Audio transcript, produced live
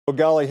Well,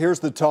 golly,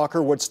 here's the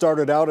talker. What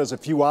started out as a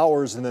few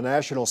hours in the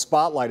national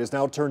spotlight has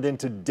now turned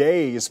into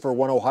days for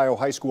one Ohio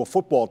high school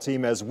football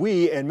team as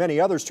we and many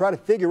others try to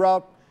figure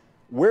out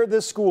where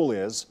this school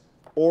is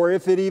or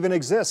if it even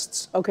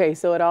exists. Okay,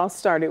 so it all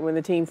started when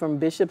the team from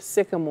Bishop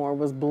Sycamore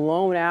was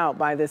blown out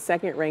by the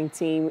second-ranked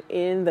team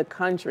in the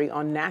country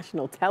on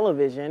national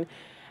television.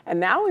 And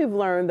now we've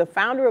learned the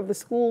founder of the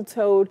school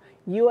told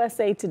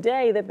USA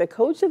Today that the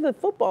coach of the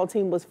football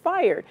team was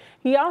fired.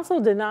 He also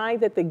denied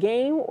that the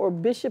game or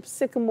Bishop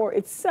Sycamore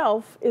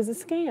itself is a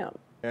scam.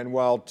 And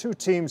while two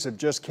teams have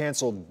just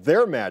canceled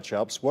their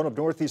matchups, one of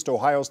Northeast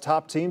Ohio's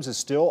top teams is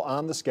still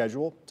on the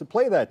schedule to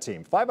play that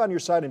team. 5 on Your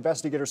Side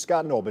investigator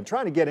Scott Knoll, been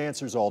trying to get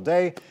answers all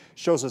day,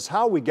 shows us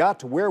how we got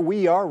to where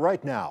we are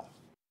right now.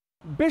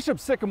 Bishop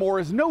Sycamore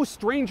is no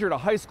stranger to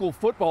high school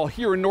football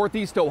here in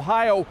Northeast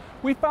Ohio.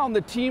 We found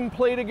the team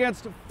played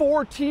against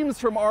 4 teams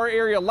from our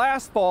area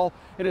last fall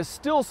and is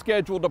still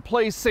scheduled to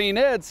play St.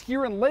 Ed's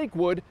here in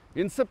Lakewood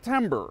in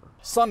September.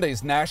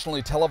 Sunday's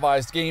nationally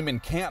televised game in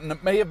Canton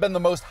may have been the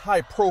most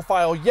high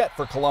profile yet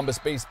for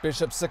Columbus-based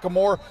Bishop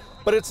Sycamore,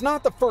 but it's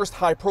not the first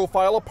high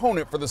profile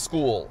opponent for the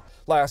school.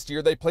 Last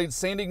year, they played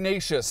St.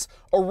 Ignatius,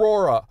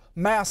 Aurora,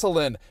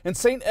 Massillon, and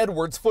St.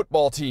 Edward's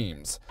football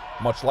teams.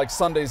 Much like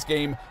Sunday's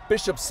game,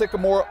 Bishop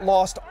Sycamore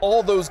lost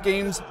all those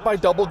games by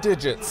double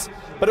digits.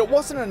 But it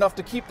wasn't enough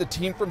to keep the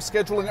team from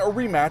scheduling a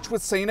rematch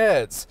with St.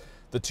 Ed's.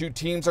 The two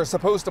teams are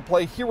supposed to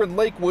play here in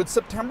Lakewood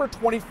September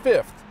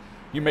 25th.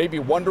 You may be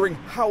wondering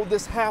how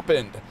this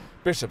happened.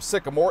 Bishop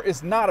Sycamore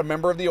is not a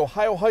member of the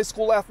Ohio High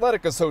School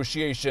Athletic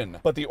Association,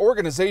 but the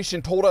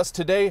organization told us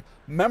today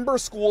member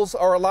schools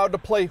are allowed to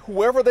play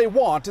whoever they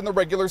want in the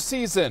regular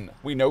season.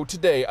 We know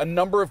today a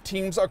number of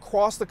teams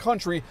across the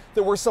country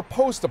that were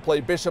supposed to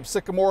play Bishop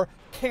Sycamore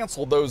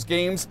canceled those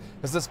games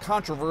as this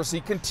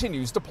controversy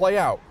continues to play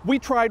out. We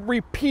tried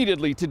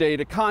repeatedly today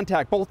to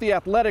contact both the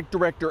athletic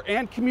director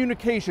and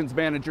communications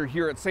manager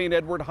here at St.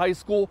 Edward High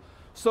School.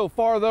 So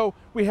far, though,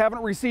 we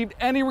haven't received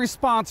any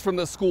response from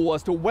the school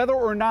as to whether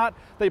or not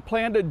they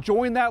plan to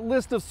join that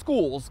list of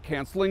schools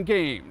canceling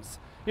games.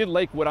 In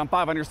Lakewood, I'm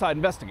 5 on Your Side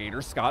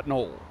investigator Scott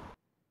Knoll.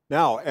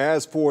 Now,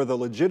 as for the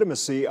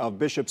legitimacy of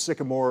Bishop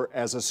Sycamore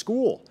as a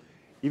school,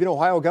 even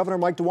Ohio Governor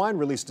Mike DeWine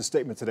released a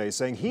statement today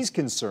saying he's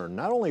concerned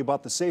not only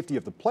about the safety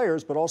of the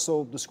players, but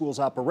also the school's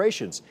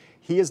operations.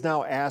 He has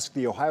now asked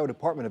the Ohio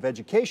Department of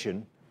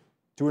Education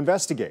to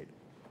investigate.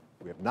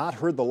 We have not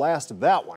heard the last of that one.